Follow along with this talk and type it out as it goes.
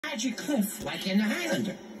magic cliff, like in the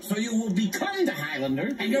Highlander. So you will become the Highlander,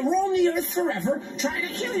 and you'll roam the earth forever, trying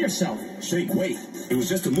to kill yourself. Shake, wait. It was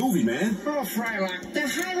just a movie, man. Oh, Frylock, the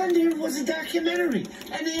Highlander was a documentary,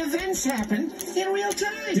 and the events happened in real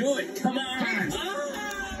time. Do it. Come on.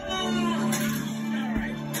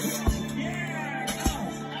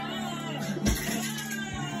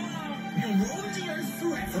 You'll roam the earth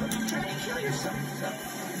forever, trying to kill yourself.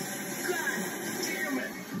 God damn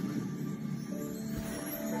it.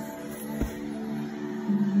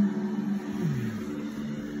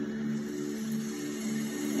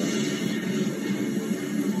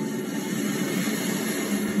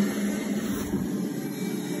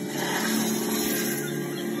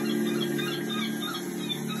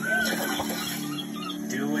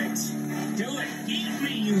 Do it. Do it. Eat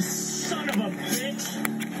me, you son of a bitch.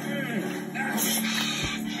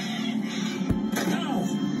 No.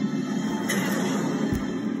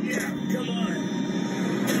 Yeah, come on.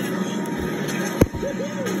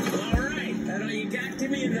 All right. That all you got?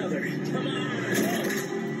 Give me another. Come on.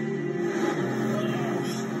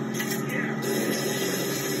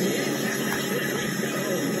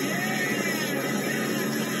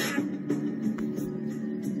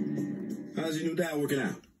 How's your new dad working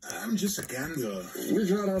out? I'm just a gambler. We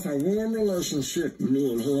got us a warm relationship,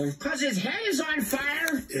 me and him. Cause his head is on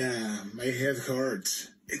fire? Yeah, my head hurts.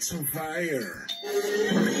 It's on fire.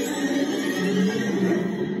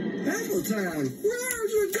 Apple time, where are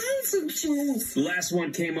your dancing shoes? The last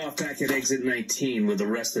one came off back at exit 19 with the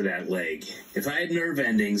rest of that leg. If I had nerve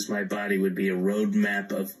endings, my body would be a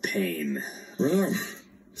roadmap of pain. Well,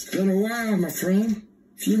 it's been a while, my friend.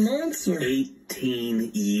 Few months or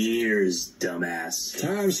 18 years, dumbass.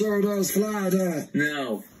 time sure does fly, doesn't it?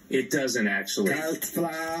 No, it doesn't actually. Kites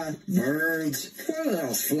fly, birds, what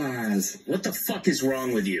else flies? What the fuck is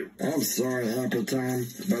wrong with you? I'm sorry, Happy Time,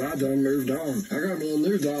 but I done moved on. I got me a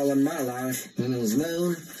new doll in my life, and his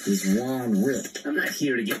name is Juan Wick. I'm not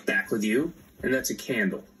here to get back with you. And that's a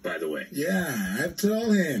candle, by the way. Yeah, I've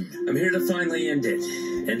told him. I'm here to finally end it.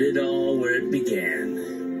 End it all where it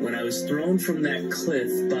began. When I was thrown from that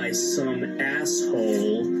cliff by some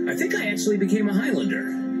asshole, I think I actually became a Highlander.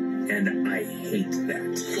 And I hate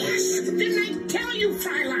that. Yes, didn't I tell you,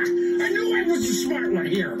 Frylock? I knew I was the smart one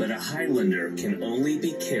here. But a Highlander can only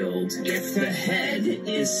be killed if the head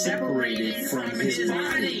is separated from his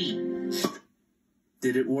body.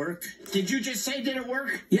 Did it work? Did you just say did it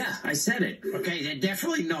work? Yeah, I said it. Okay, then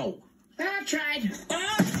definitely no. I tried.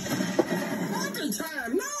 Happy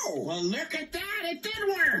Time, no! Well, look at that. It did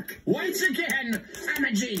work. Once again, I'm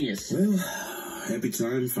a genius. Well, Happy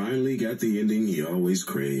Time finally got the ending he always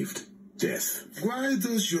craved. Death. Why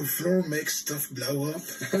does your floor make stuff blow up?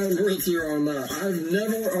 I'm with you on that. I've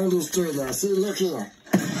never understood that. See, look here.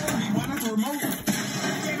 Why not the remote?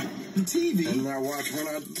 The TV. And now watch when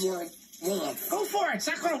I do it. Look. Go for it. It's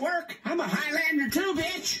not going to work. I'm a Highlander too,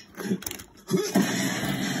 bitch.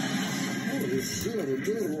 Holy shit, it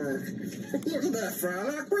did work. Look at that,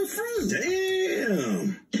 Frylock. We're free.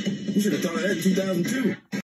 Damn. You should have thought of that in 2002.